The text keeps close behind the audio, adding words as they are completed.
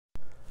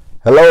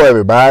Hello,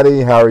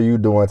 everybody. How are you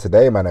doing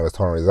today? My name is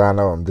Tony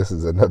Rizzano, and this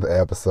is another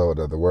episode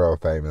of the world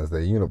famous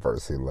The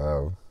University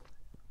Love.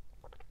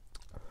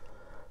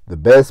 The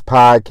best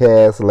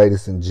podcast,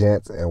 ladies and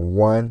gents, in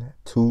 1,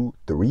 2,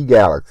 3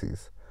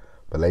 galaxies.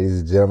 But ladies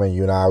and gentlemen,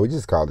 you and I, we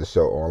just call the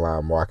show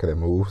Online Marketing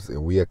Moves,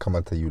 and we are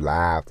coming to you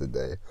live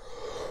today.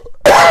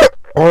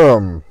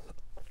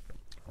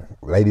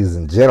 Ladies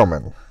and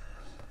gentlemen,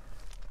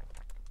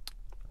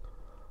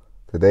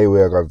 today we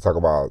are going to talk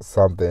about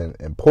something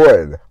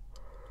important.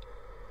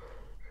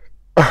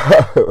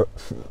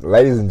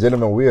 Ladies and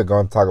gentlemen, we are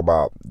going to talk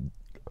about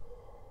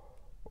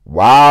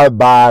why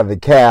buy the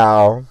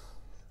cow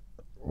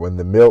when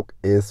the milk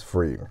is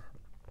free.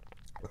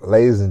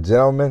 Ladies and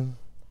gentlemen,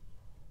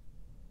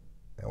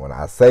 and when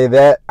I say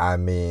that, I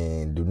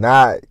mean do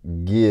not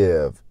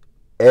give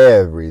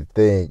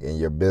everything in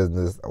your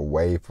business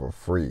away for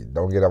free.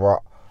 Don't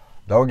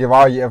give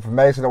all your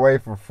information away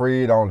for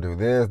free. Don't do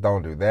this,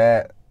 don't do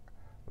that.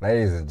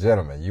 Ladies and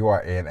gentlemen, you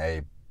are in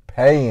a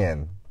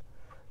paying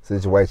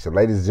situation.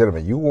 Ladies and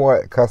gentlemen, you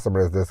want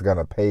customers that's going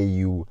to pay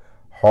you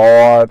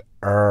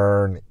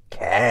hard-earned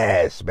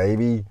cash,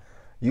 baby.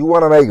 You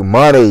want to make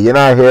money. You're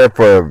not here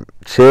for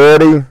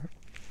charity.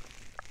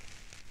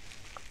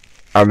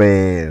 I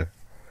mean,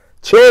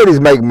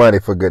 charities make money,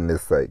 for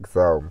goodness sake.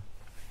 So,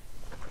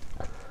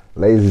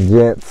 ladies and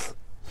gents,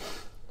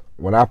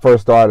 when I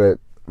first started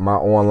my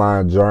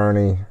online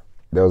journey,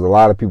 there was a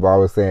lot of people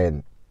always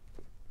saying,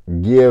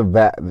 give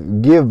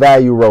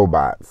value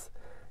robots.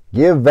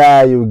 Give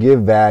value,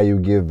 this,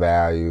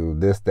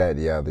 that,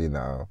 the other, you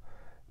know.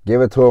 Give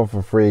it to them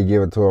for free,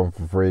 give it to them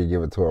for free,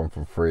 give it to them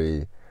for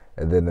free,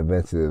 and then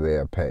eventually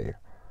they'll pay.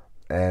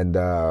 And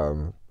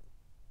to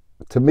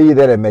me,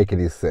 that didn't make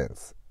any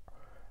sense.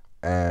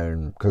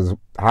 And because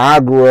where I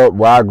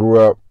grew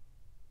up,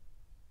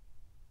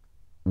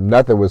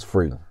 nothing was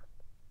free.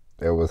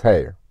 It was,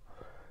 hey,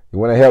 you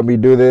want to help me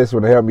do this,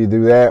 want to help me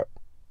do that,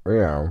 you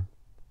know.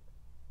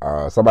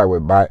 Somebody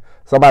would buy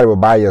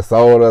your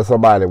soda.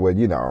 Somebody would,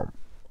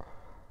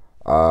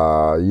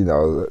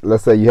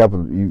 let's say you help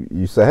them.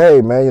 You say,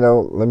 hey man,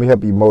 let me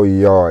help you mow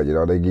your yard.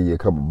 They give you a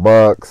couple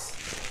bucks.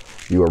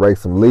 You would rake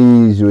some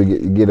leaves. You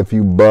would get a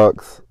few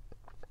bucks.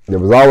 There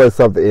was always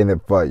something in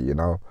it for you.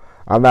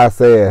 I'm not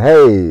saying,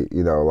 hey,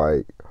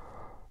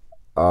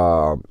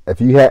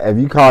 if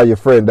you call your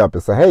friend up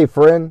and say, hey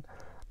friend,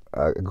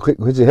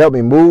 could you help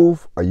me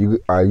move? Are you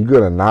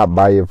gonna not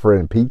buy your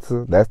friend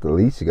pizza? That's the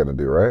least you're gonna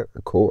do, right?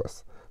 Of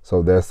course.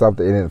 So there's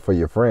something in it for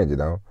your friend,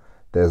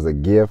 There's a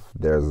gift.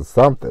 There's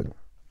something.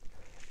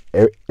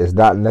 It's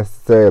not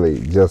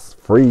necessarily just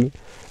free.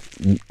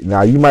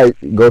 Now you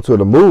might go to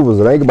the movies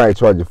and they might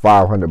charge you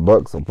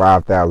 $500 or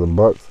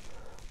 $5,000,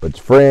 but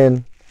your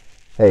friend,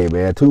 hey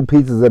man, 2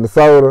 pizzas and a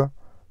soda,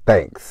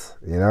 thanks,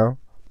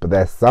 But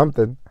that's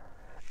something.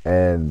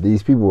 And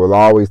these people were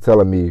always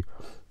telling me,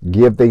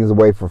 give things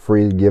away for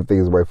free,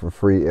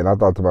 and I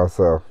thought to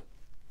myself,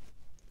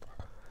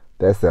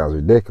 that sounds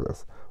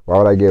ridiculous. Why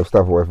would I give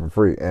stuff away for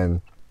free?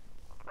 And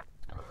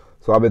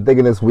so I've been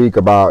thinking this week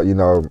about,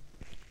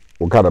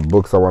 what kind of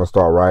books I want to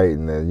start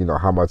writing, and,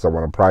 how much I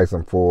want to price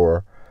them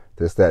for,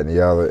 this, that, and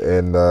the other.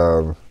 And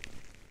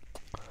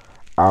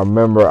I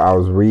remember I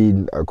was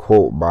reading a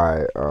quote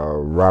by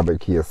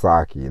Robert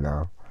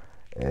Kiyosaki,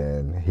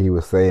 and he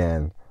was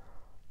saying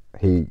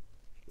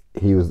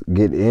he was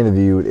getting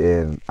interviewed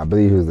in, I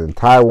believe he was in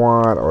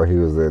Taiwan or he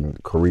was in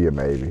Korea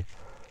maybe.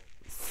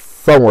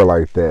 Somewhere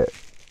like that.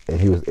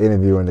 And he was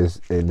interviewing this,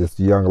 and this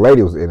young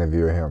lady was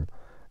interviewing him.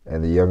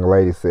 And the young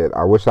lady said,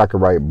 I wish I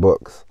could write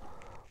books,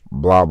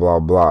 blah, blah,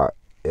 blah.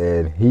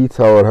 And he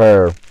told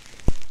her,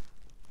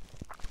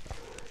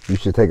 you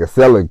should take a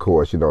selling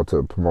course,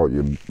 to promote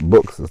your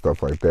books and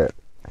stuff like that.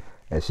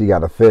 And she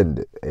got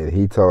offended. And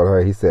he told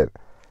her, he said,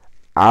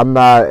 I'm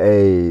not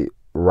a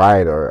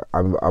writer,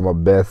 I'm a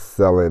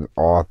best-selling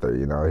author.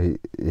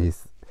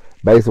 He's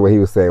basically what he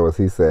was saying was,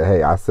 he said,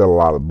 hey, I sell a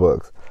lot of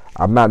books.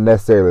 I'm not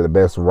necessarily the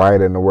best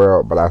writer in the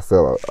world, but I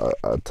sell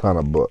a ton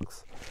of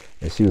books.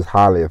 And she was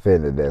highly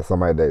offended that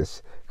somebody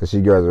because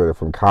she graduated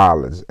from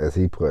college, as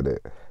he put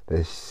it,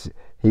 that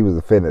he was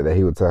offended that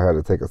he would tell her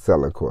to take a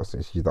selling course,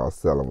 and she thought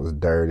selling was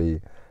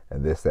dirty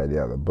and this, that, and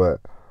the other. But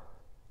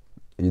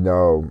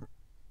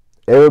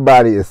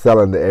everybody is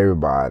selling to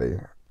everybody.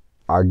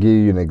 I'll give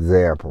you an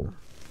example.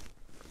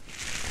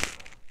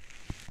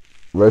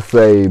 Let's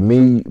say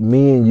me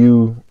and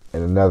you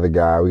and another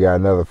guy, we got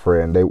another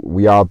friend.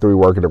 We all 3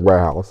 work in the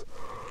warehouse.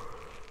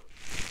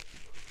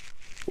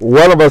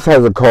 One of us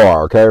has a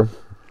car, okay?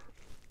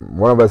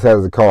 One of us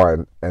has a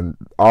car, and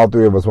all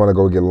 3 of us want to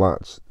go get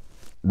lunch.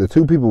 The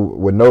 2 people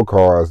with no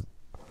cars,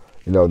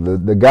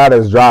 the guy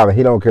that's driving,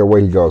 he don't care where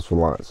he goes for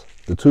lunch.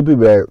 The 2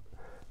 people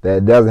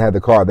that doesn't have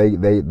the car, they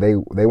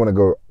want to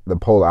go the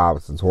polar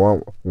opposites.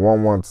 One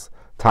wants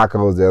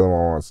tacos, the other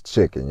one wants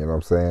chicken. You know what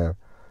I'm saying?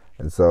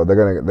 And so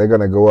they're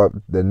gonna go up.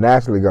 They're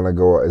naturally gonna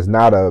go up. It's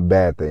not a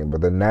bad thing,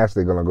 but they're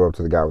naturally gonna go up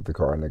to the guy with the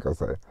car and they're gonna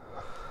say,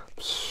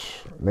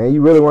 "Man,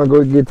 you really want to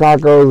go get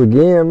tacos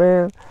again,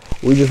 man?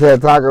 We just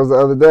had tacos the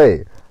other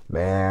day."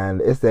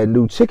 Man, it's that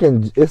new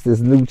chicken. It's this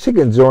new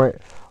chicken joint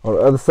on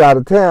the other side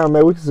of town,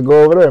 man. We should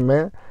go over there,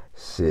 man.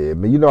 Shit,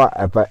 man. You know,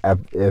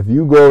 if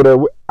you go over there,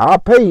 I'll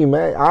pay you,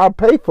 man. I'll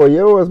pay for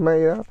yours, man.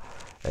 You know?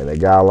 And the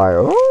guy like,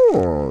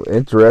 oh,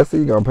 interested.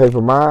 You gonna pay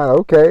for mine?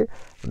 Okay.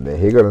 And then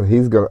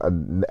he's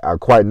gonna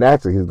quite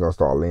naturally he's gonna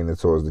start leaning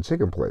towards the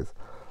chicken place.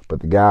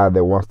 But the guy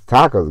that wants the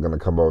tacos is gonna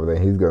come over there.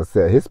 And he's gonna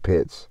sell his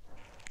pitch,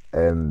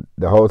 and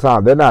the whole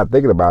time they're not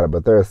thinking about it,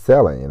 but they're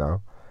selling, you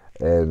know.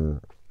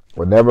 And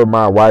whenever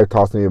my wife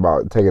talks to me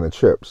about taking a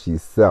trip,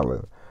 she's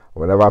selling.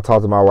 Whenever I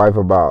talk to my wife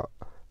about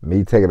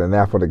me taking a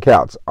nap on the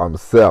couch, I'm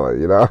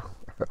selling, you know.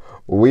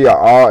 We are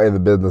all in the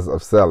business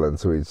of selling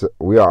to each other.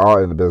 We are all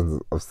in the business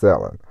of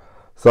selling.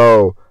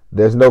 So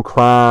there's no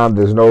crime,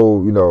 there's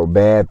no, you know,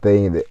 bad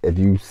thing that if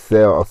you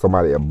sell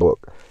somebody a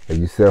book, if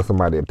you sell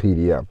somebody a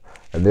PDF,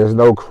 and there's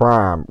no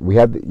crime. You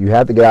have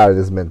to get out of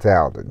this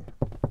mentality.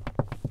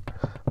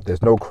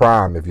 There's no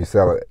crime if you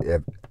sell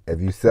it if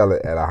you sell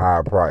it at a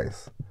higher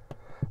price.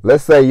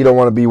 Let's say you don't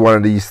want to be one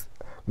of these.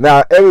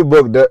 Now every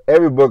book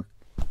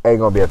ain't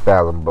gonna be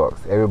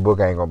 $1,000. Every book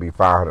ain't gonna be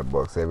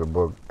 $500. Every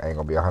book ain't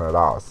gonna be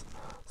 $100.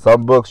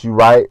 Some books you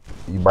write,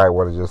 you might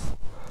want to just.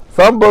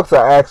 Some books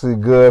are actually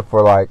good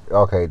for like,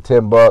 okay,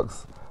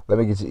 $10. Let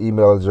me get your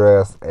email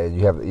address, and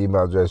you have the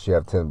email address. You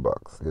have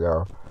 $10. You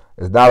know,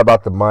 it's not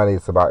about the money.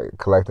 It's about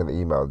collecting the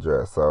email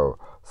address. So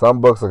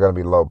some books are gonna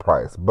be low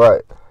price,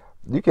 but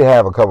you can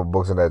have a couple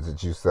books in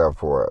that you sell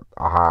for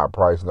a higher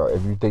price. You know,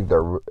 if you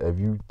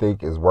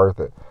think it's worth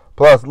it.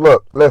 Plus,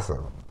 look, listen.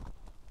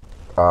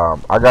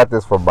 I got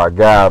this from my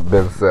guy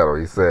Ben Settle.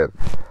 He said,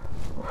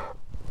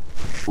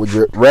 "Would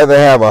you rather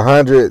have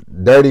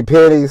 100 dirty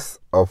pennies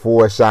or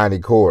 4 shiny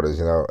quarters?"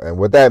 You know, and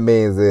what that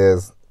means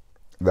is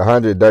the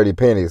 100 dirty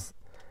pennies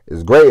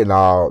is great and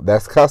all.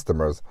 That's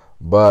customers,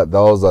 but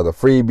those are the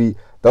freebie.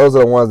 Those are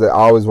the ones that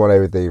always want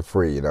everything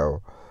free. You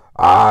know.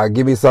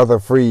 Give me something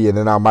free and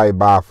then I might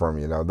buy from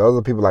you. You know, those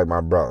are people like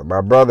my brother. My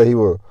brother, he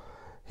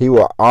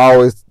will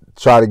always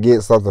try to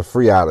get something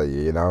free out of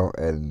you, you know,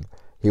 and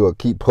he will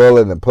keep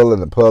pulling and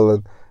pulling and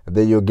pulling, and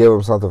then you'll give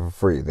him something for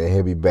free. Then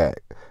he'll be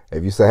back.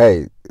 If you say,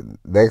 hey,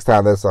 next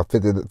time that's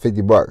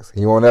 $50,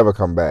 he won't ever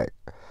come back.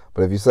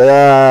 But if you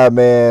say,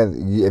 man,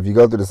 if you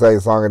go through the same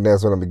song and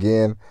dance with him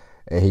again,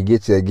 and he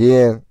gets you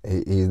again,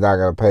 he's not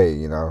gonna pay.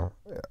 You know,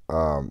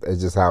 it's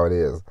just how it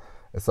is.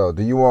 So,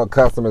 do you want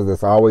customers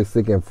that's always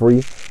seeking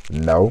free?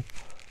 No.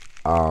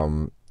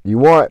 You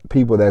want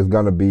people that's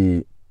going to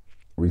be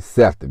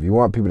receptive. You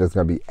want people that's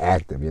going to be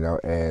active, you know,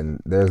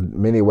 and there's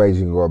many ways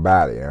you can go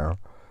about it, you know.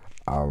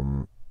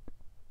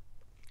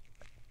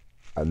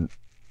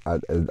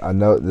 I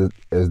know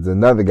there's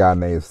another guy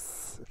named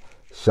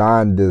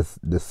Sean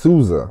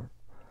D'Souza.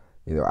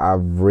 You know,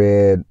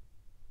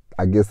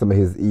 I get some of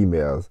his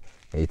emails,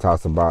 and he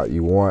talks about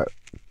you want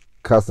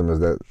customers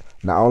that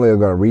not only are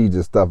going to read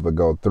your stuff but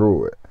go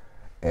through it.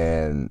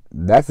 And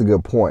that's a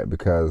good point,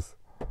 because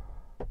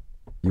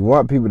you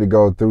want people to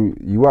go through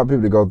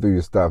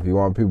your stuff. You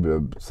want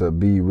people to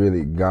be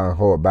really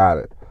gung-ho about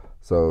it.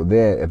 So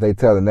then if they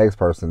tell the next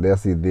person, they'll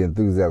see the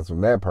enthusiasm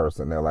from that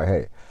person. They're like,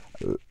 hey,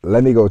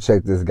 let me go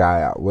check this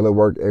guy out. Will it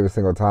work every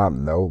single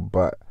time? No,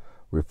 but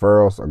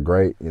referrals are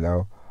great, you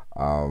know.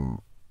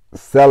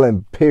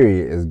 Selling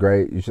period is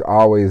great. You should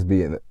always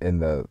be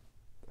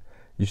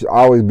you should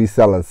always be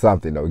selling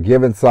something, though.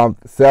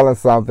 Selling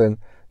something,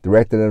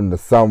 directing them to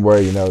somewhere,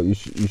 you know. You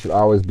should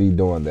always be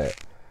doing that.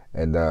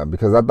 And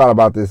because I thought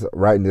about this,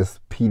 writing this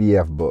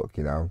PDF book,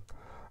 you know.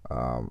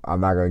 I'm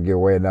not going to give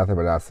away nothing,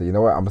 but I said, you know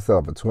what, I'm going to sell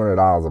it for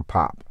 $200 a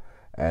pop.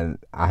 And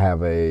I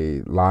have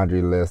a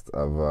laundry list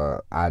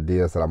of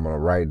ideas that I'm going to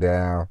write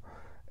down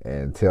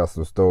and tell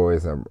some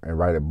stories and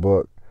write a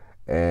book.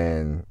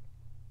 And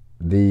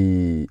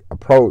the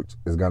approach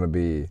is going to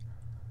be,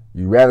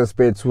 you rather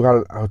spend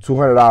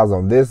 $200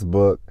 on this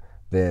book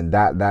than ...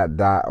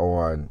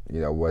 on,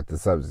 you know, what the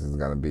subject is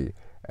going to be.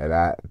 And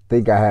I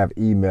think I have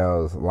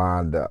emails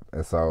lined up.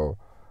 And so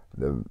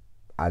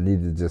I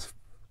need to just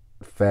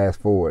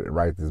fast forward and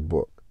write this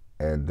book.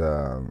 And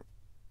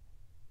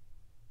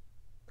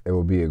it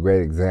will be a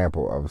great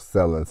example of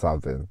selling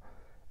something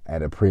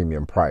at a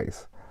premium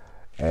price.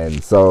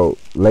 And so,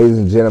 ladies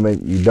and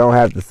gentlemen, you don't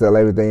have to sell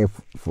everything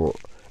for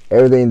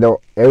everything.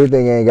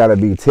 Everything ain't got to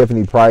be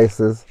Tiffany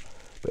prices.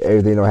 But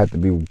everything don't have to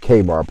be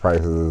Kmart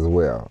prices as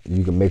well.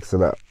 You can mix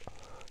it up.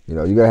 You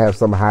know, you're going to have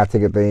some high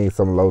ticket things,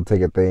 some low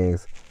ticket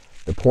things.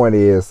 The point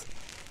is,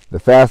 the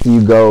faster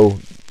you go,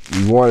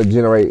 you want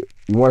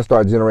to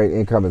start generating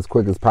income as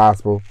quick as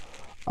possible.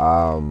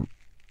 The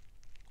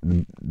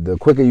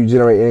quicker you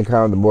generate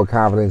income, the more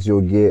confidence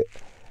you'll get.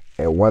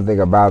 And one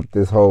thing about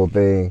this whole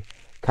thing,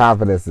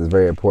 confidence is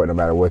very important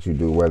no matter what you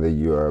do, whether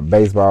you're a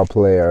baseball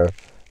player,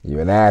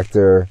 you're an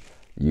actor,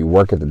 you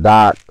work at the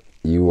dock,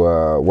 you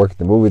work at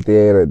the movie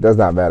theater. It does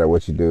not matter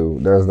what you do.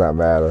 It does not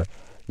matter.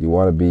 You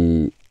want to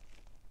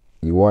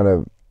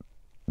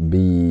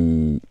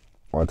be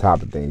on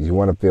top of things. You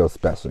want to feel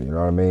special. You know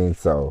what I mean?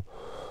 So,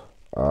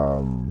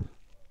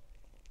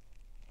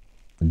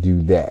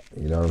 do that.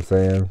 You know what I'm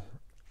saying?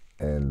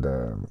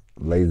 And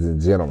ladies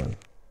and gentlemen,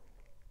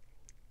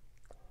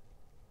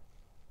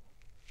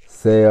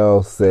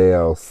 Sell,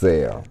 sell,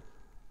 sell.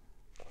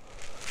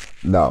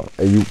 No,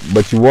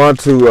 but you want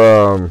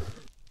to.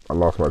 I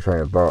lost my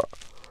train of thought.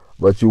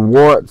 But you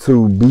want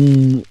to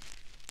be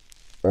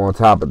on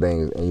top of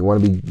things, and you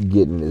want to be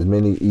getting as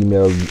many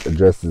email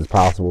addresses as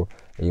possible,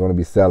 and you want to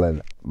be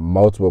selling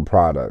multiple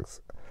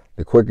products.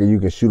 The quicker you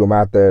can shoot them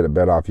out there, the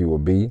better off you will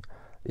be.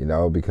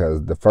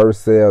 Because the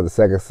first sale, the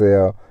second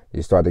sale,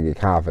 you start to get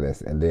confidence,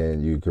 and then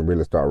you can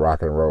really start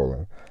rocking and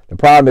rolling. The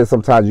problem is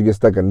sometimes you get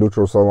stuck in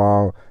neutral so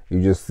long,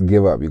 you just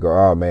give up. You go,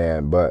 oh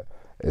man, but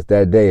it's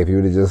that day. If you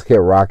would have just kept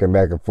rocking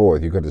back and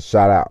forth, you could have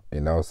shot out,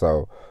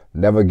 So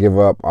never give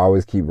up.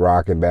 Always keep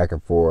rocking back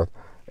and forth,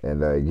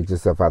 and get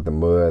yourself out the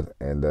mud,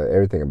 and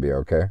everything will be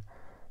okay.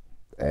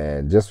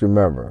 And just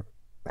remember,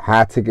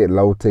 high ticket,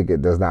 low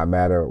ticket does not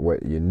matter.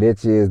 What your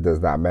niche is does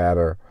not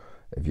matter.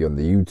 If you're on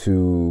the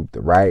YouTube,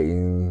 the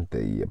writing,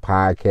 the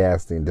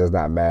podcasting, does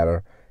not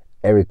matter.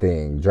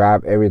 Everything.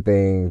 Drive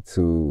everything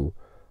to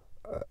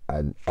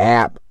an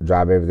app.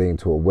 Drive everything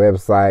to a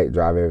website.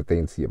 Drive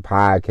everything to your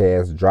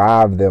podcast.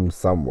 Drive them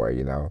somewhere,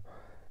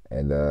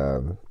 And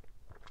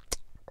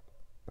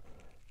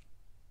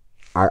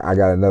I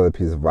got another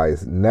piece of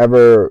advice.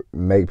 Never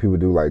make people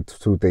do like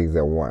two things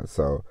at once.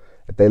 So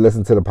if they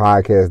listen to the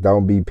podcast,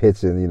 don't be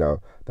pitching, the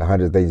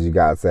 100 things you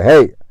got. Say,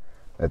 hey,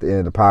 at the end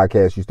of the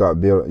podcast, you start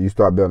building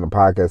the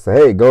podcast. Say,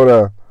 hey, go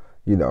to,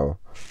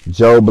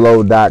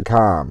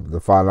 joeblow.com to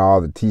find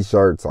all the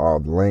t-shirts, all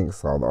the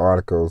links, all the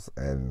articles,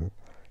 and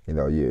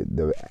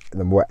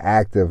the more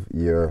active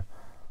your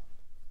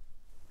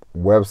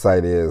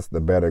website is, the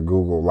better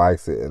Google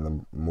likes it, and the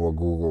more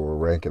Google will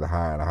rank it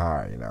higher and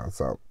higher.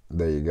 So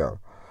there you go.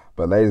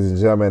 But ladies and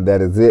gentlemen,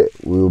 that is it.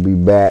 We will be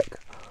back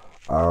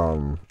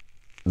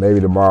maybe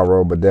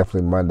tomorrow, but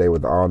definitely Monday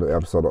with the all-new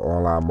episode of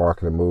Online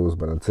Marketing Moves.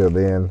 But until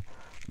then,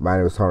 my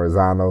name is Tony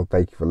Rizzano.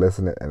 Thank you for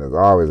listening. And as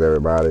always,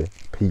 everybody,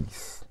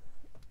 peace.